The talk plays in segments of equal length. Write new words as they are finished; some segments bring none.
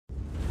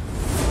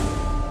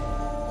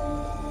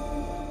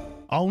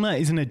Alna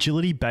is an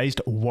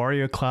agility-based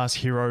warrior class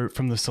hero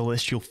from the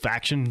Celestial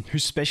faction who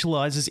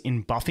specializes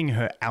in buffing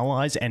her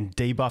allies and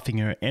debuffing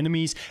her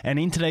enemies, and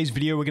in today's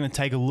video we're going to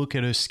take a look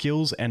at her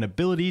skills and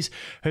abilities,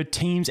 her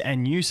teams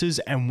and uses,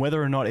 and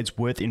whether or not it's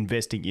worth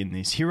investing in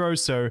this hero,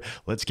 so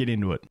let's get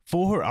into it.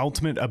 For her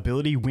ultimate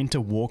ability,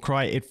 Winter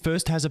Warcry, it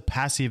first has a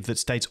passive that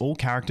states all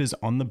characters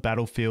on the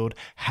battlefield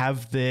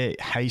have their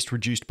haste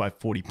reduced by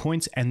 40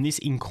 points, and this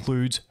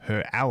includes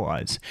her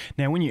allies.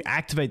 Now when you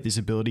activate this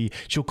ability,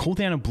 she'll call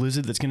down a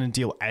blizzard that's going to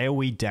deal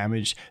AoE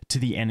damage to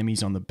the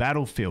enemies on the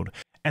battlefield.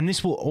 And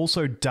this will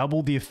also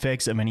double the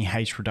effects of any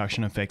haste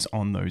reduction effects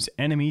on those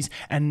enemies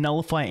and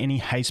nullify any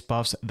haste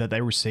buffs that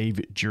they receive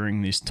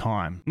during this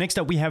time. Next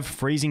up we have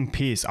Freezing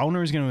Pierce.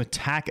 Alna is going to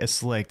attack a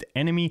select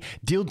enemy,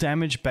 deal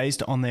damage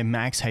based on their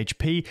max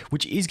HP,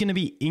 which is going to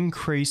be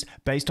increased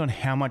based on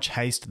how much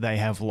haste they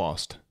have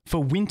lost.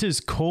 For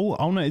Winter's Call,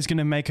 Alna is going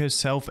to make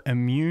herself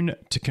immune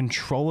to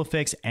control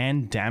effects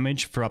and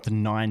damage for up to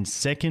 9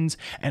 seconds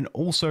and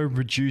also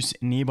reduce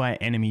nearby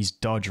enemies'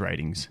 dodge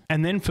ratings.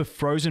 And then for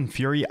Frozen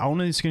Fury,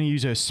 Alna is going to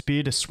use her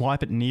spear to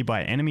swipe at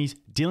nearby enemies,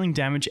 dealing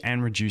damage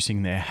and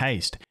reducing their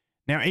haste.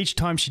 Now each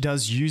time she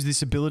does use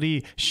this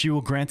ability, she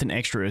will grant an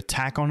extra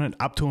attack on it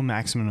up to a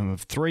maximum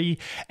of 3,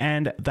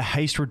 and the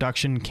haste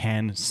reduction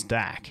can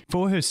stack.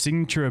 For her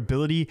signature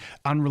ability,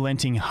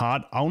 Unrelenting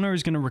Heart, Alna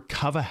is going to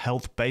recover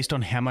health based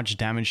on how much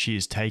damage she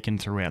has taken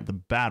throughout the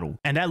battle.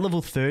 And at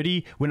level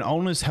 30, when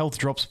Alna's health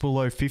drops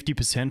below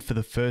 50% for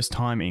the first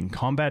time in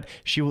combat,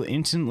 she will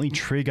instantly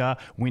trigger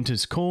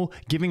Winter's Call,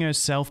 giving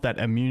herself that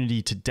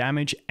immunity to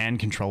damage and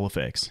control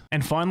effects.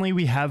 And finally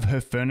we have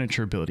her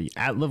Furniture ability.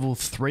 At level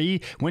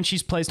 3, when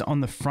she's placed on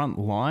the front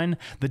line,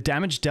 the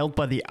damage dealt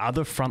by the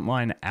other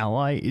frontline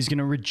ally is going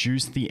to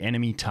reduce the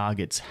enemy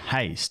target's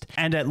haste.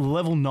 And at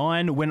level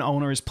 9, when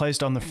Alna is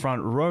placed on the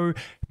front row,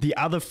 the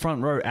other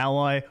front row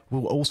ally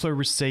will also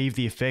receive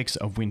the effects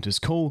of Winter's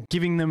Call,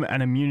 giving them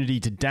an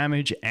immunity to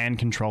damage and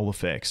control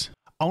effects.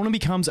 Alna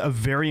becomes a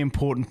very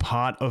important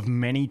part of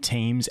many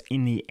teams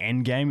in the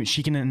endgame.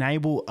 She can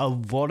enable a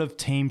lot of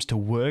teams to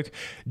work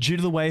due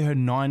to the way her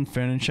 9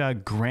 furniture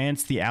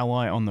grants the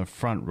ally on the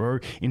front row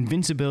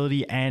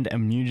invincibility and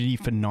immunity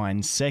for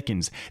 9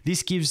 seconds.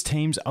 This gives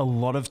teams a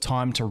lot of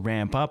time to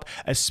ramp up,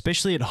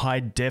 especially at high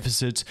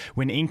deficits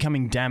when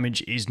incoming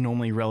damage is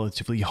normally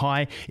relatively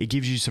high. It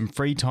gives you some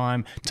free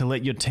time to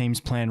let your team's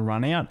plan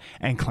run out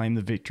and claim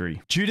the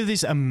victory. Due to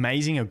this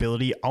amazing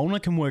ability, Alna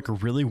can work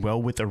really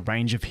well with a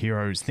range of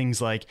heroes.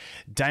 Things like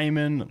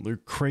Damon,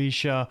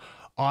 Lucretia,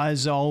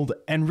 Isolde,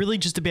 and really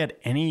just about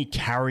any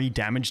carry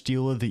damage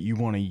dealer that you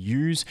want to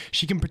use.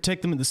 She can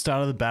protect them at the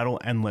start of the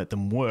battle and let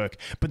them work.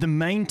 But the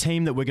main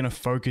team that we're going to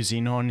focus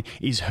in on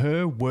is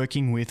her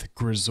working with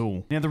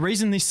Grizzle. Now the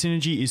reason this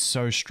synergy is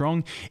so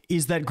strong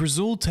is that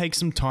Grizzle takes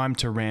some time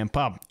to ramp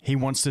up. He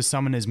wants to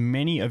summon as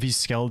many of his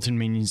skeleton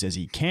minions as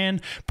he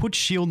can, put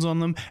shields on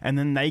them, and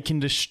then they can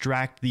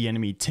distract the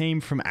enemy team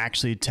from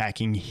actually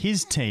attacking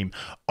his team.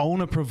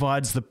 Alna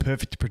provides the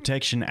perfect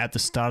protection at the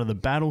start of the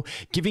battle,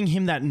 giving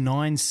him that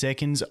 9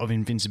 seconds of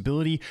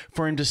invincibility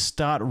for him to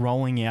start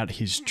rolling out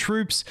his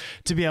troops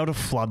to be able to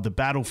flood the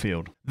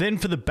battlefield. Then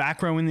for the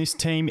back row in this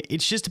team,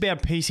 it's just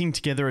about piecing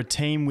together a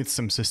team with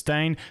some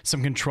sustain,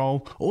 some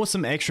control, or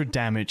some extra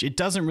damage. It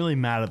doesn't really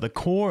matter. The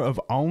core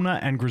of Alna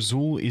and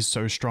Grizzle is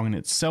so strong in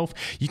itself,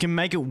 you can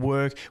make it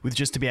work with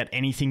just about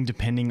anything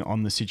depending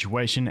on the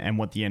situation and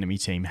what the enemy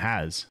team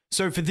has.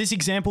 So for this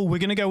example, we're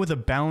going to go with a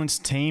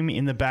balanced team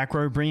in the back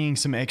row, bringing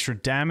some extra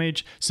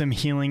damage, some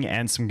healing,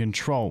 and some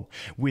control,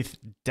 with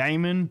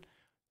Damon,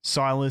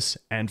 Silas,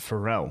 and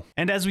Pharrell.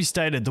 And as we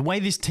stated, the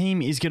way this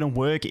team is going to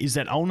work is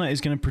that Alna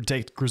is going to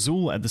protect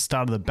Grizzle at the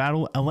start of the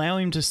battle, allow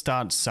him to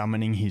start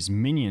summoning his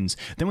minions.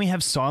 Then we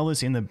have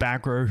Silas in the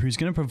back row who's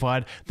going to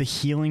provide the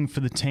healing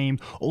for the team.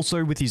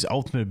 Also with his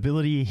ultimate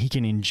ability, he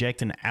can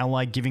inject an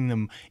ally, giving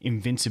them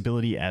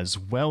invincibility as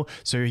well,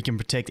 so he can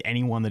protect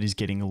anyone that is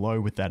getting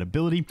low with that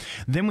ability.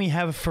 Then we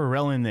have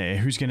Pharrell in there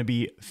who's going to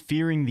be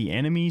fearing the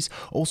enemies,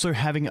 also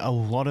having a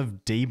lot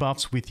of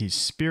debuffs with his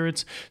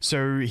spirits,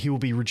 so he will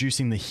be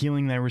reducing the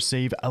healing they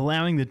receive,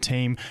 allowing the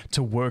team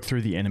to work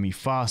through the enemy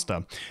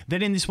faster.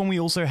 Then in this one we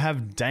also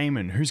have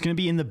Damon, who's going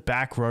to be in the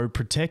back row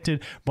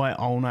protected by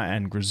Alna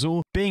and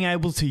Grizzle, being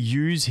able to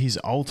use his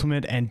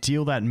ultimate and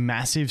deal that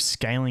massive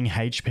scaling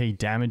HP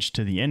damage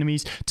to the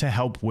enemies to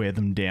help wear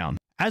them down.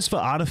 As for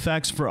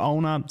artifacts for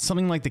Alna,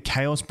 something like the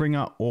Chaos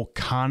Bringer or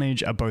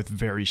Carnage are both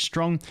very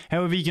strong.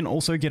 However, you can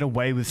also get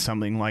away with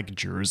something like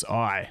Jura's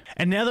Eye.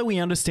 And now that we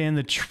understand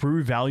the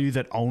true value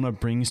that Alna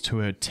brings to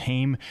her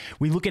team,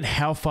 we look at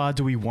how far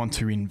do we want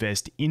to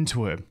invest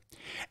into her.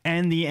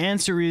 And the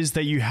answer is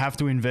that you have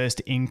to invest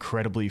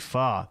incredibly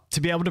far.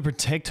 To be able to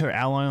protect her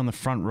ally on the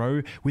front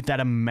row with that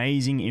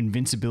amazing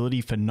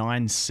invincibility for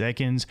 9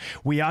 seconds,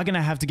 we are going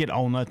to have to get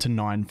Alna to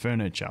 9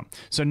 furniture.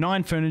 So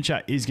 9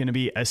 furniture is going to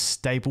be a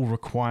staple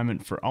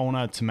requirement for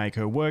Alna to make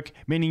her work,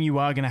 meaning you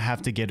are going to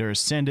have to get her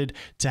ascended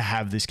to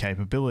have this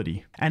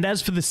capability. And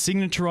as for the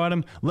signature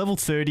item, level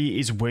 30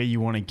 is where you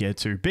want to get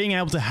to. Being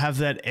able to have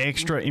that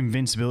extra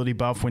invincibility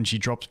buff when she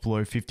drops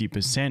below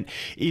 50%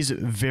 is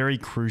very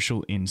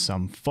crucial in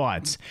some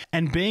fights.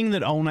 And being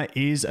that Alna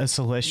is a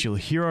celestial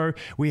hero,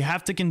 we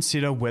have to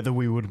consider whether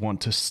we would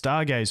want to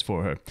stargaze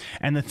for her.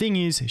 And the thing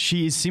is,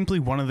 she is simply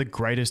one of the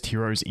greatest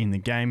heroes in the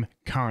game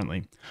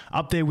currently,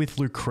 up there with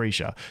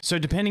Lucretia. So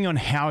depending on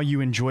how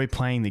you enjoy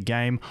playing the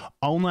game,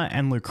 Alna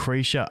and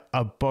Lucretia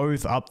are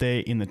both up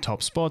there in the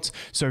top spots,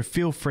 so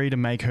feel free to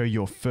make her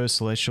your first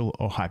celestial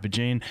or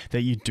hypergene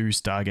that you do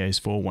stargaze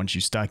for once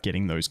you start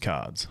getting those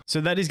cards.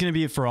 So that is going to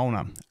be it for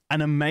Alna.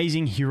 An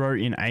amazing hero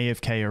in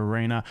AFK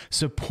Arena,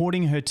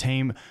 supporting her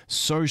team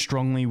so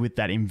strongly with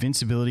that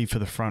invincibility for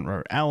the front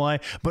row ally,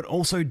 but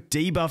also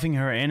debuffing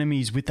her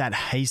enemies with that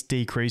haste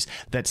decrease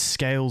that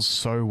scales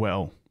so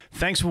well.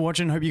 Thanks for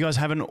watching, hope you guys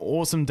have an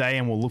awesome day,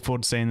 and we'll look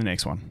forward to seeing the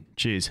next one.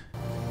 Cheers.